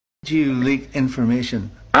you leak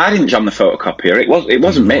information? I didn't jam the photocopier. It wasn't Do you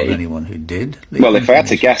know of me. anyone who did leak Well, if I had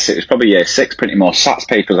to information? guess, it was probably year 6 printing more SATS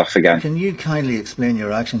papers off again. Can you kindly explain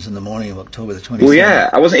your actions in the morning of October the 27th? Well, yeah,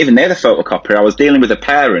 I wasn't even near the photocopier. I was dealing with a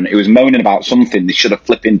parent who was moaning about something they should have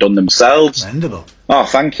flipping done themselves. Commendable. Oh,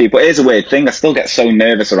 thank you. But here's a weird thing. I still get so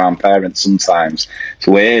nervous around parents sometimes. It's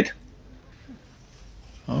weird.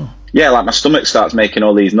 Oh. Yeah, like my stomach starts making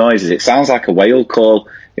all these noises. It sounds like a whale call.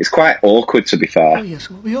 It's quite awkward, to be fair. Oh, yes,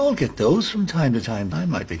 well, we all get those from time to time. I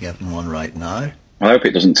might be getting one right now. I hope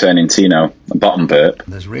it doesn't turn into, a bottom burp.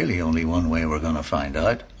 There's really only one way we're going to find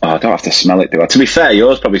out. Oh, I don't have to smell it, do I? To be fair,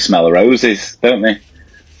 yours probably smell of roses, don't they?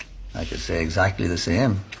 I could say exactly the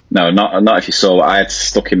same. No, not if you saw what I had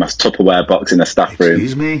stuck in my Tupperware box in the staff room.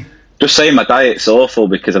 Excuse me? Just saying my diet's awful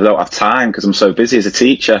because I don't have time because I'm so busy as a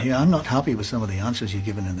teacher. Yeah, I'm not happy with some of the answers you've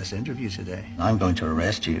given in this interview today. I'm going to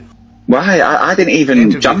arrest you. Why? I didn't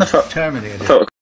even jam the Terminated. photo.